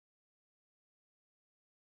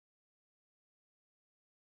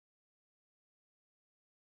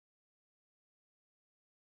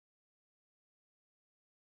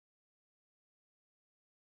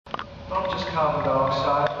not just carbon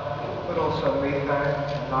dioxide, but also methane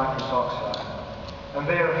and nitrous oxide, and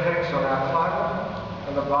their effects on our climate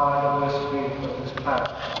and the biodiversity of this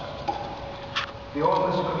planet. The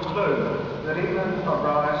authors conclude that even a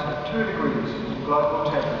rise of 2 degrees in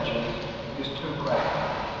global temperatures is too great.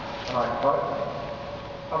 And I quote,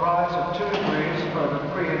 "A rise of 2 degrees over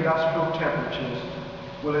pre-industrial temperatures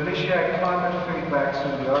will initiate climate feedbacks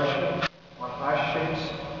in the ocean, on ice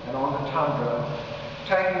sheets and on the tundra,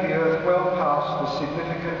 taking the Earth well past the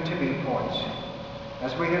significant tipping points.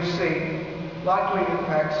 As we have seen, likely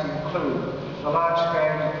impacts include the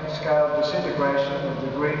large-scale disintegration of the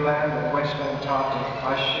Greenland and West Antarctic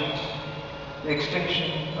ice sheets, the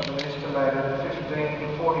extinction of an estimated 15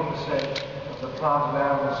 to 40% of the plant and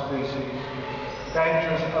animal species,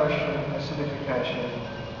 dangerous ocean acidification,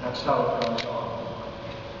 and so it goes on."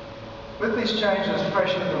 With these changes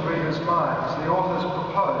fresh in the readers' minds, the authors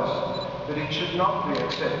propose that it should not be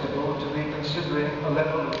acceptable to be considering a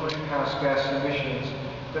level of greenhouse gas emissions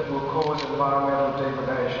that will cause environmental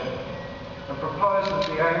degradation, and propose that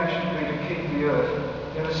the aim should be to keep the Earth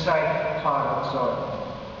in a safe climate zone.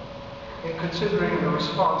 In considering the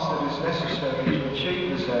response that is necessary to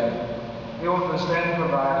achieve this aim, the authors then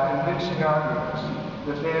provide convincing arguments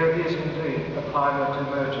that there is indeed a climate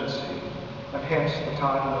emergency, and hence the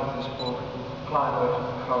title of this book, Climate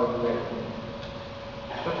Code Red.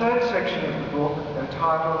 The third section of the book,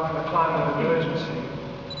 entitled The Climate Emergency,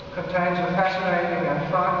 contains a fascinating and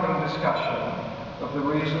frightening discussion of the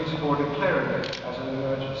reasons for declaring it as an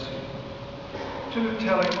emergency. 2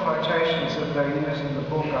 telling quotations that they use in the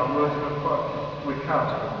book are worth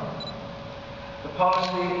recounting. The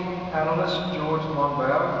policy analyst George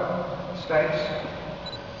Monbiot states,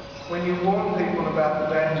 "When you warn people about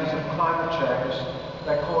the dangers of climate change,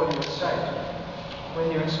 they call you a saint. When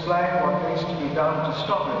you explain what needs to be done to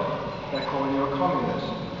stop it, they call you a communist.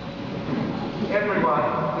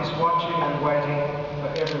 Everyone is watching and waiting for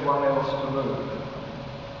everyone else to move."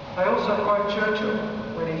 I also quote Churchill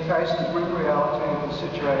when he faced the grim reality of the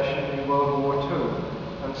situation in World War II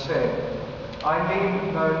and said, "I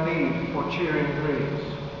need no need for cheering dreams.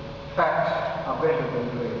 Facts are better than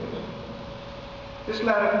dreams." This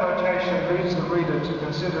latter quotation leads the reader to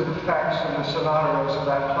consider the facts and the scenarios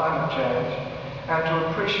about climate change and to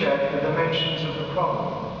appreciate the dimensions of the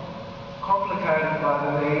problem, complicated by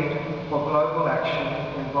the need for global action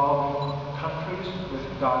involving countries with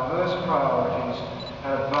diverse priorities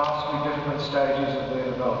and at vastly different stages of their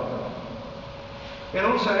development. It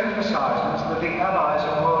also emphasises that the Allies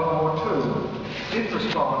in World War II did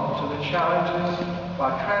respond to the challenges by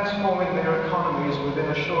transforming their economies within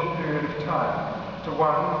a short period of time to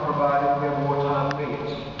one providing their wartime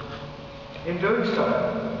needs. In doing so,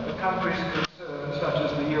 the countries concerned, such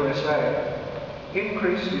as the USA,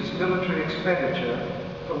 increased its military expenditure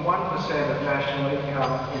from 1% of national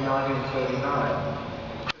income in 1939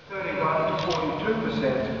 to 31 to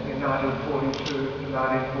 42% in 1942 to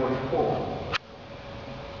 1944.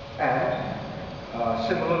 And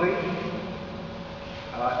similarly,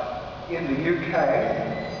 in the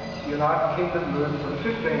UK, the United Kingdom moved from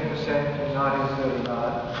 15% in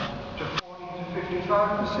 1939 to 40 to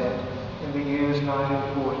 55% in the years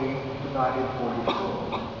 1940 to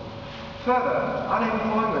 1944. Further,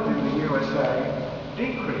 unemployment in the USA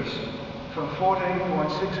decreased from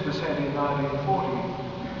 14.6% in 1940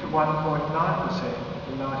 to 1.9%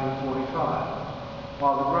 in 1945,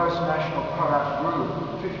 while the gross national product grew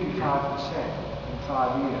 55% in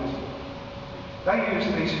 5 years. They use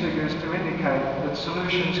these figures to indicate that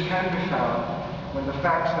solutions can be found when the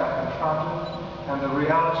facts are confronted and the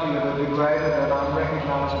reality of a degraded and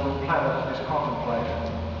unrecognisable planet is contemplated.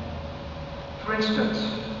 For instance,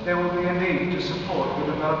 there will be a need to support the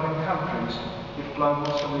developing countries if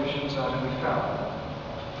global solutions are to be found.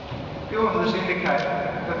 The authors indicate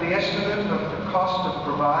that the estimate of the cost of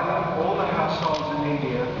providing all the households in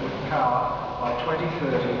India with power by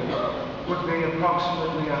 2030 would be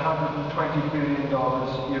approximately $120 billion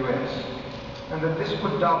US, and that this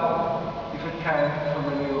would double if it came from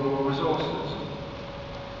renewable resources.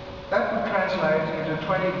 That would translate into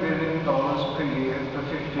 $20 billion per year for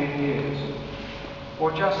 15 years,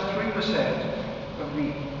 or just 3% of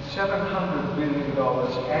the $700 billion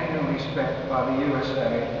annually spent by the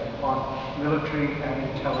USA on military and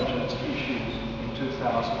intelligence issues in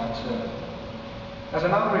 2007. As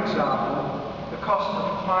another example, the cost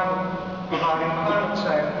of providing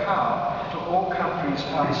climate-safe power to all countries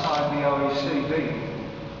outside the OECD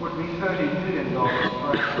would be $30 billion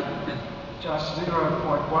per annum, just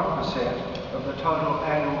 0.1% of the total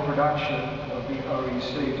annual production of the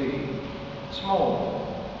OECD. Small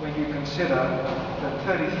when you consider that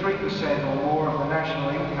 33% or more of the national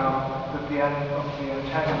income that the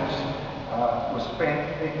antagonists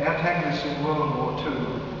the antagonists in World War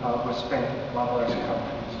II were spent by those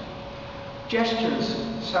countries. Gestures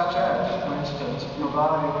such as, for instance,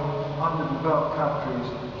 providing underdeveloped countries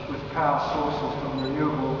with power sources from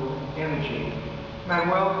renewable energy may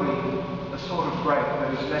well be the sort of break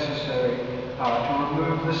that is necessary to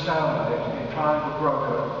remove the stalemate in trying to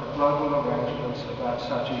broker global arrangements about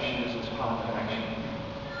such issues as climate action.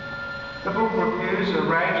 The book reviews a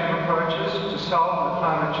range of approaches to solve the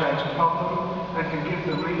climate change problem and can give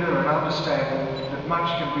the reader an understanding that much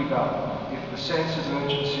can be done if the sense of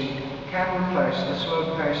urgency can replace the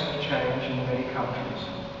slow pace of change in many countries.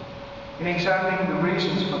 In examining the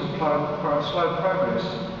reasons for the slow progress,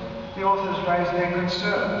 the authors raise their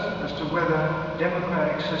concerns as to whether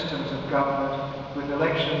democratic systems of government with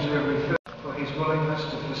elections every third for his willingness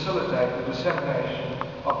to facilitate the dissemination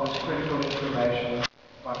of this critical information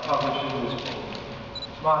by publishing this book.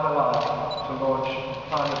 It's my delight to launch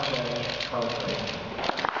Climate Change Poetry.